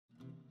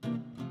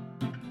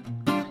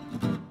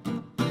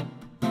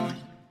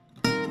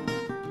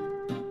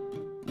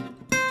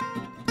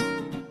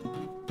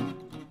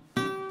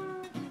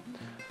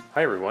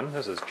Hi everyone,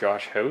 this is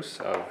Josh House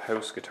of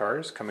House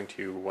Guitars coming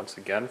to you once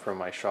again from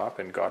my shop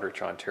in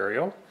Goderich,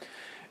 Ontario.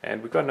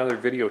 And we've got another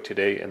video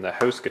today in the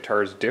House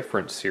Guitars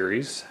Different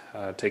series,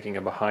 taking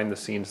a behind the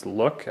scenes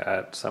look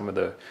at some of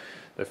the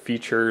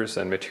features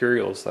and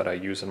materials that I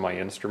use in my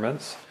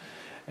instruments.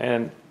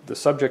 And the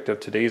subject of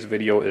today's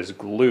video is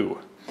glue.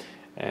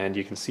 And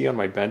you can see on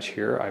my bench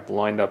here I've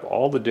lined up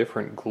all the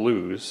different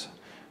glues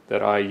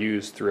that I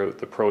use throughout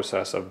the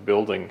process of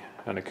building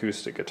an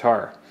acoustic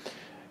guitar.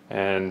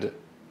 And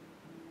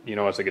you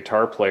know, as a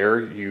guitar player,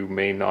 you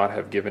may not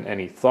have given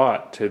any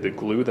thought to the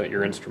glue that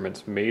your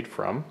instrument's made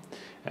from,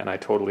 and I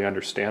totally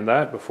understand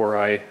that.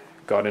 Before I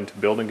got into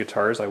building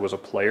guitars, I was a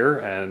player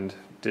and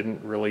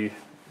didn't really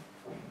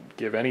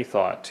give any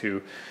thought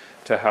to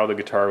how the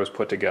guitar was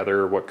put together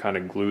or what kind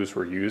of glues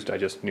were used. I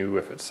just knew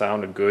if it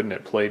sounded good and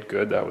it played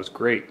good, that was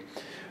great.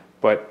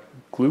 But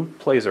glue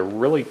plays a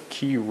really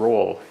key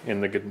role in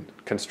the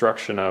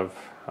construction of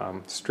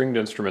stringed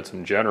instruments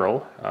in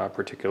general,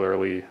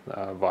 particularly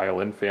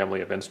violin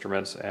family of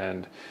instruments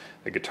and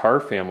the guitar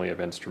family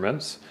of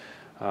instruments.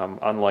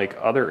 Unlike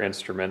other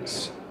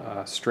instruments,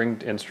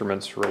 stringed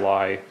instruments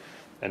rely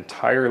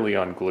entirely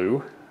on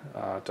glue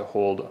to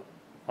hold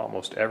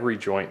almost every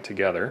joint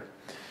together.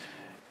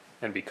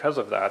 And because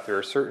of that, there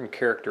are certain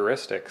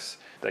characteristics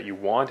that you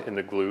want in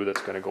the glue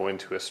that's going to go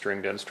into a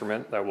stringed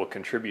instrument that will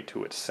contribute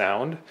to its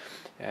sound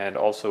and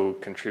also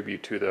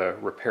contribute to the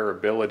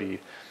repairability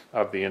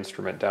of the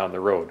instrument down the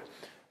road.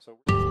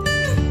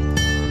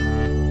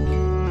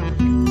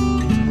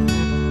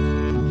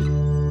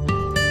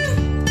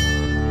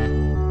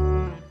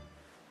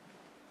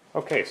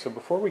 Okay, so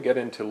before we get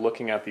into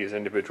looking at these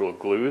individual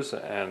glues,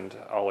 and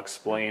I'll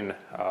explain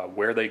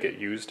where they get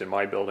used in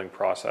my building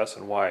process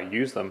and why I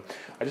use them,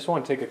 I just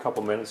want to take a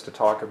couple minutes to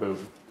talk about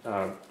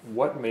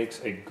what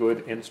makes a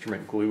good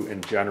instrument glue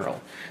in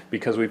general.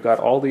 Because we've got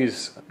all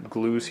these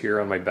glues here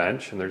on my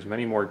bench, and there's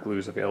many more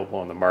glues available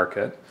on the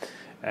market.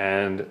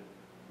 And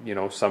you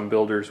know, some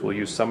builders will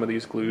use some of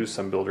these glues,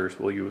 some builders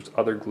will use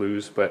other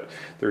glues, but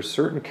there's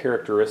certain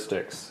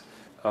characteristics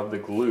of the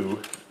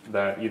glue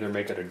that either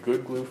make it a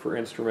good glue for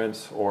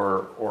instruments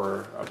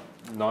or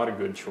not a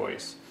good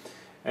choice.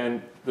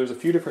 And there's a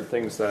few different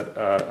things that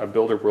a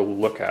builder will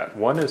look at.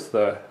 One is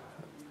the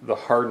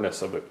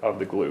hardness of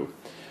the glue.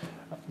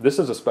 This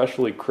is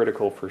especially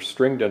critical for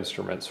stringed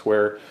instruments,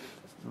 where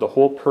the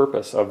whole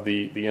purpose of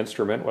the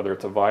instrument, whether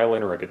it's a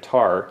violin or a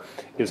guitar,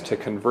 is to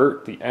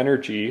convert the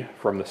energy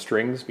from the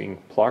strings being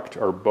plucked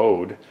or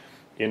bowed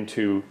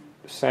into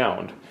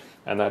sound.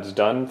 And that's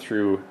done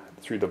through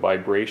the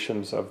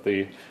vibrations of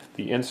the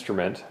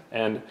instrument.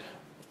 And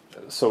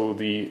so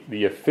the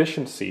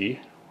efficiency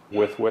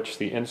with which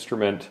the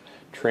instrument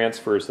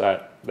transfers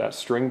that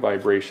string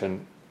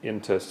vibration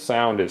into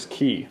sound is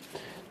key.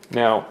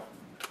 Now,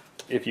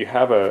 if you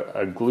have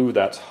a glue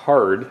that's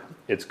hard,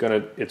 it's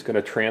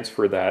gonna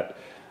transfer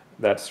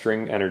that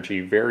string energy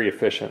very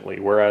efficiently.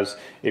 Whereas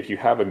if you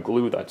have a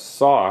glue that's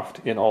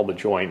soft in all the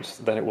joints,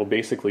 then it will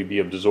basically be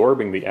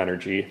absorbing the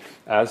energy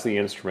as the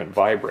instrument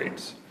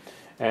vibrates.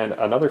 And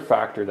another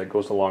factor that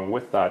goes along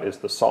with that is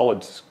the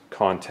solids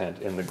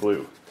content in the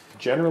glue.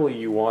 Generally,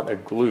 you want a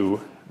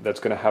glue that's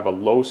going to have a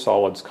low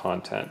solids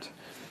content.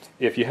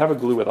 If you have a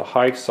glue with a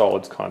high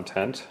solids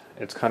content,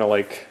 it's kind of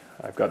like,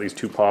 I've got these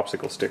two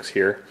popsicle sticks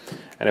here,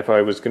 and if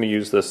I was going to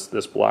use this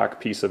black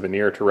piece of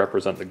veneer to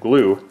represent the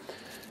glue,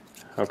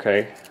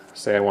 okay,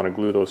 say I want to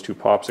glue those two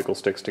popsicle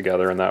sticks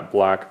together, and that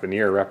black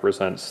veneer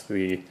represents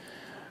the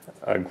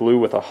glue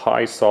with a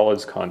high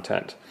solids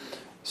content.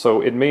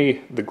 So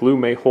the glue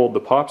may hold the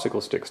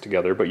popsicle sticks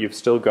together, but you've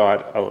still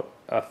got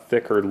a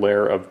thicker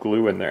layer of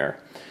glue in there,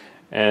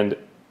 and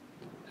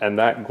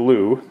that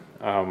glue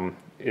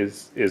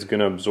is going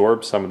to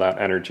absorb some of that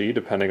energy.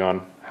 Depending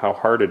on how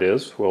hard it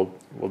is, will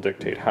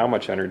dictate how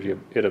much energy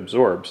it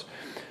absorbs.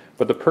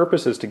 But the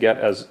purpose is to get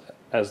as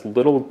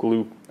little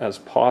glue as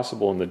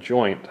possible in the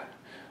joint,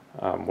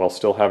 while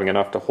still having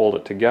enough to hold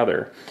it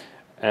together.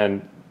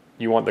 And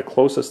you want the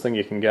closest thing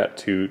you can get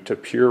to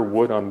pure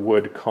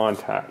wood-on-wood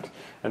contact.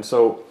 And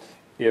so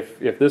if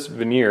this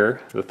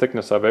veneer, the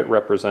thickness of it,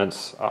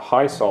 represents a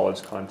high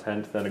solids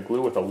content, then a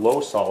glue with a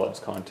low solids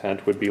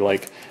content would be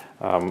like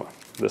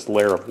this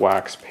layer of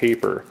wax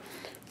paper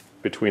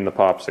between the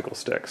popsicle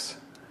sticks.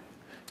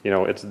 You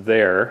know, it's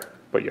there,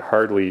 but you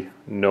hardly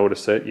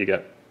notice it. You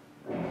get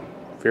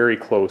very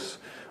close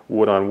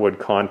wood-on-wood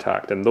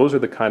contact, and those are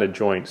the kind of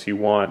joints you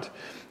want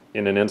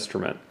in an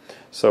instrument.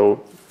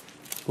 So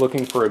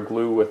looking for a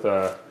glue with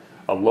a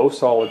low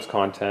solids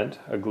content,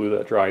 a glue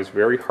that dries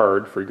very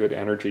hard for good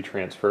energy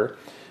transfer.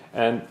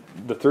 And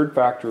the third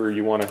factor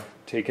you want to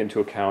take into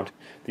account,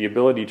 the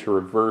ability to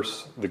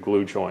reverse the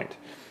glue joint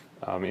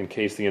in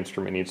case the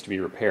instrument needs to be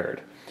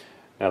repaired.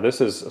 Now,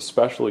 this is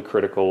especially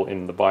critical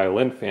in the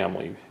violin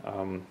family.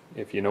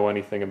 If you know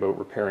anything about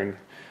repairing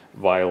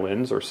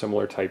violins or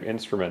similar type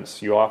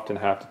instruments, you often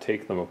have to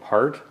take them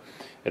apart.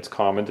 It's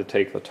common to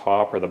take the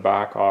top or the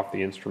back off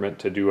the instrument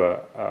to do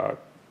a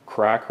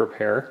crack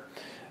repair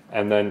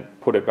and then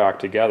put it back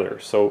together.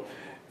 So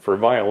for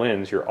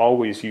violins, you're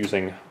always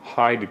using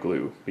hide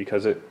glue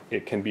because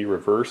it can be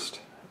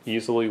reversed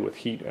easily with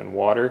heat and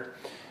water,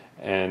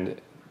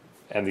 and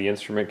the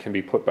instrument can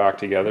be put back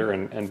together,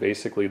 and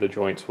basically the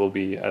joints will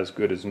be as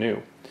good as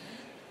new.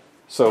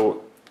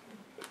 So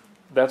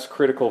that's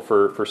critical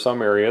for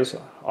some areas.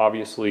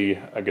 Obviously,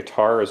 a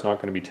guitar is not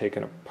going to be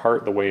taken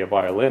apart the way a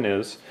violin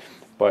is,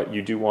 but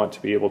you do want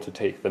to be able to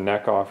take the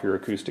neck off your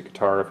acoustic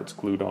guitar if it's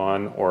glued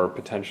on, or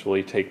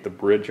potentially take the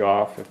bridge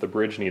off if the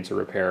bridge needs a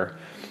repair.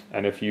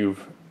 And if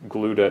you've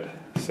glued it,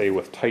 say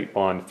with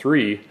Titebond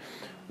 3,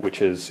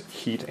 which is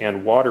heat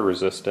and water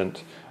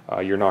resistant,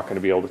 you're not going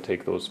to be able to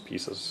take those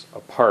pieces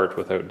apart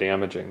without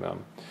damaging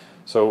them.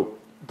 So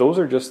those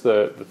are just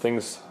the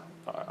things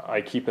I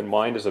keep in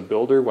mind as a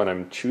builder when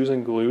I'm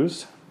choosing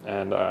glues,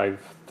 and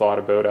I've thought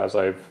about as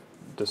I've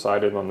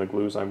decided on the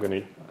glues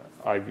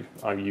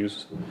I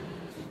use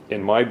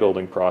in my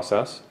building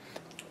process.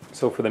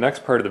 So for the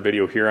next part of the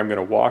video here, I'm going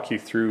to walk you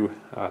through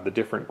the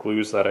different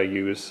glues that I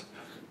use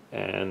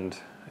and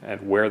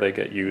where they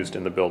get used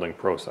in the building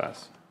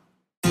process.